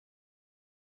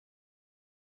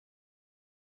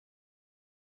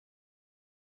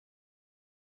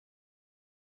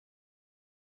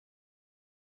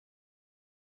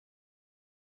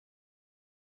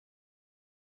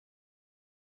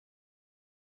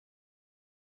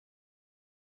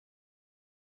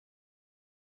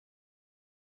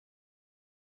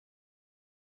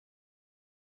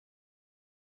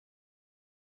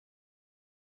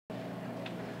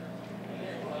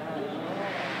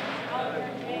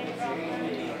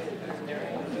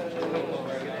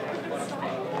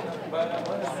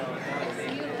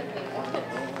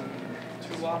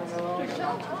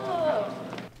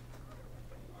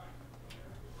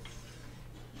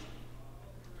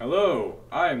Hello,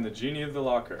 I am the Genie of the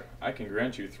Locker. I can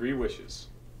grant you 3 wishes.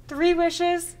 3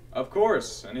 wishes? Of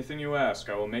course, anything you ask,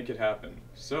 I will make it happen.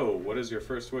 So, what is your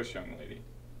first wish, young lady?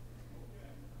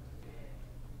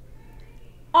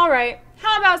 Alright,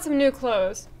 how about some new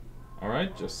clothes?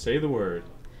 Alright, just say the word.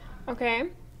 Okay.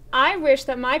 I wish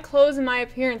that my clothes and my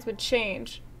appearance would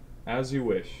change. As you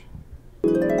wish.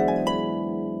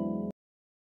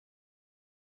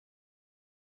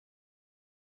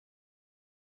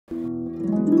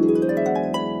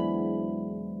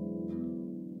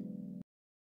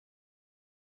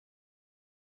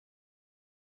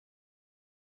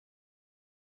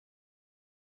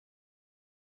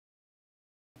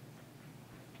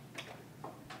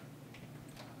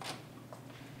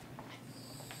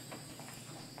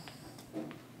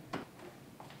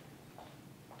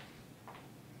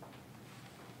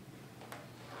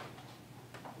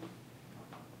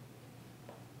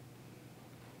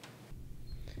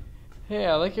 Hey,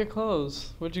 I like your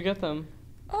clothes. Where'd you get them?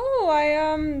 Oh,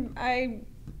 I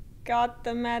got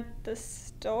them at the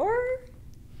store?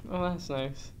 Oh, that's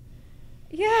nice.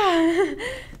 Yeah.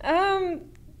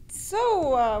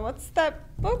 What's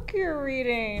that book you're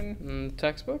reading?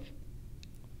 Textbook?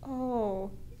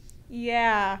 Oh,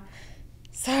 yeah.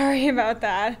 Sorry about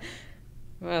that.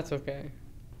 That's okay.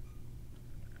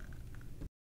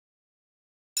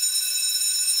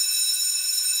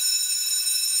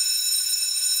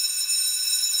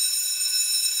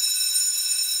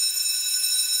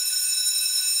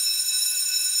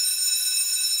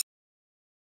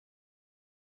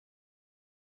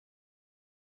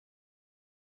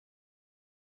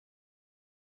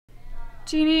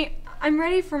 Jeannie, I'm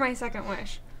ready for my second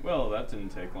wish. Well, that didn't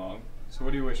take long. So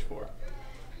what do you wish for?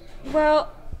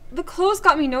 Well, the clothes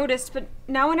got me noticed, but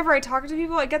now whenever I talk to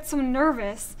people, I get so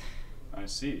nervous. I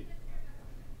see.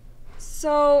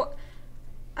 So,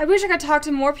 I wish I could talk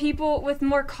to more people with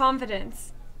more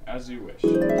confidence. As you wish.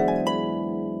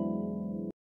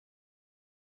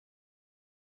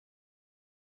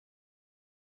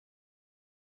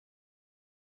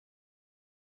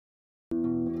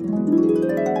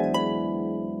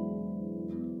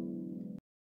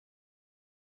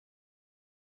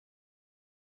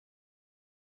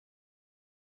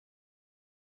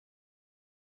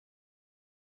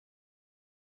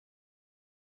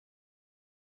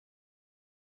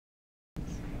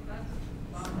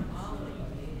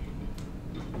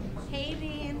 Hey,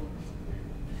 Dean.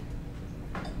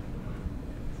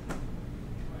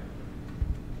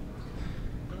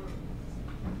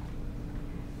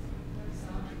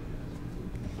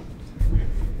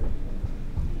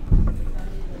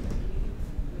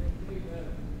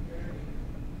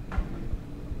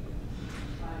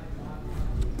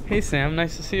 Hey, Sam.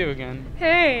 Nice to see you again.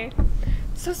 Hey.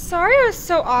 So sorry I was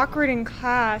so awkward in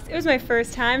class. It was my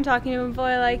first time talking to a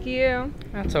boy like you.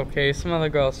 That's okay. Some other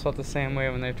girls felt the same way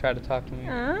when they tried to talk to me.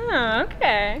 Oh,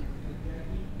 okay.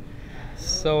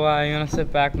 So, you wanna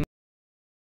sit back?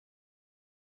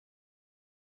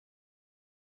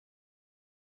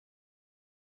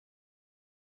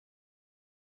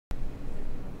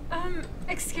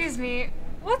 Excuse me.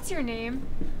 What's your name?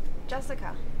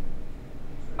 Jessica.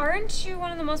 Aren't you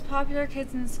one of the most popular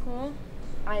kids in school?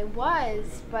 I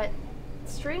was, but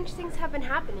strange things have been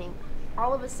happening.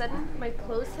 All of a sudden, my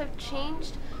clothes have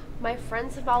changed, my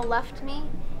friends have all left me,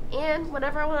 and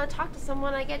whenever I want to talk to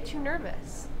someone, I get too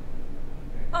nervous.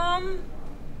 Can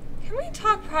we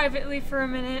talk privately for a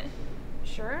minute?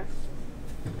 Sure?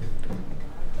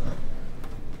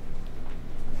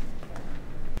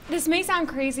 This may sound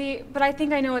crazy, but I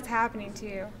think I know what's happening to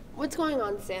you. What's going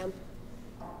on, Sam?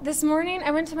 This morning,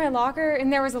 I went to my locker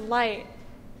and there was a light.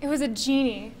 It was a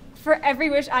genie. For every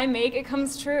wish I make, it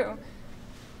comes true.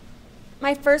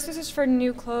 My first wish was for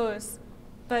new clothes,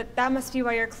 but that must be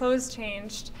why your clothes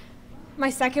changed. My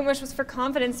second wish was for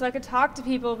confidence so I could talk to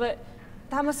people, but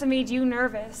that must have made you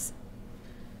nervous.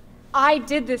 I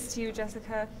did this to you,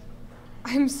 Jessica.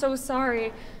 I'm so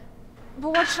sorry. But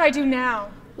what should I do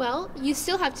now? Well, you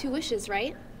still have 2 wishes,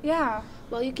 right? Yeah.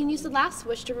 Well, you can use the last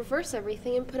wish to reverse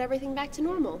everything and put everything back to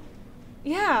normal.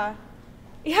 Yeah.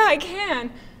 Yeah, I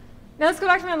can. Now let's go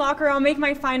back to my locker. I'll make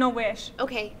my final wish.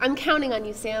 Okay, I'm counting on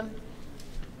you, Sam.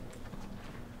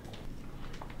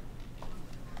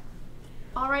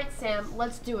 All right, Sam,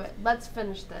 let's do it. Let's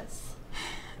finish this.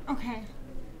 Okay.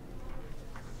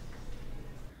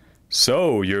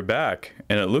 So, you're back,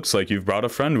 and it looks like you've brought a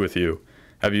friend with you.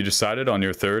 Have you decided on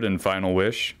your third and final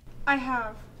wish? I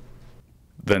have.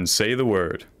 Then say the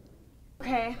word.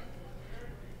 Okay.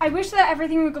 I wish that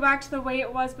everything would go back to the way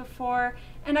it was before,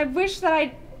 and I wish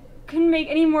that couldn't make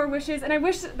any more wishes, and I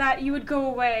wish that you would go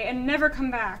away and never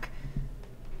come back.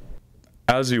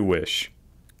 As you wish.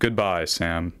 Goodbye,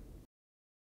 Sam.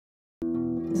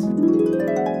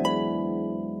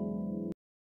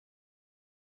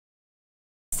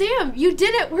 Sam, you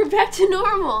did it! We're back to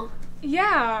normal!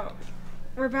 Yeah,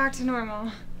 we're back to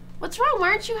normal. What's wrong? Why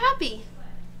aren't you happy?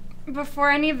 Before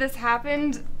any of this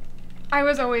happened, I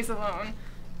was always alone.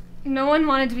 No one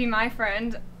wanted to be my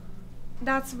friend.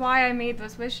 That's why I made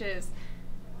those wishes.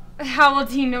 How will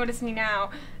Dean notice me now?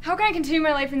 How can I continue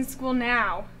my life in school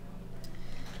now?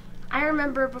 I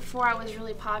remember before I was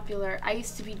really popular, I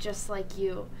used to be just like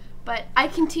you. But I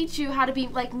can teach you how to be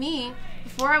like me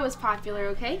before I was popular,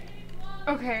 okay?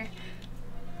 Okay.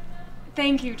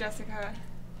 Thank you, Jessica.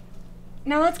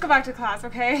 Now let's go back to class,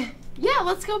 okay? Yeah,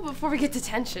 let's go before we get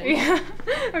detention. Yeah.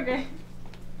 Okay.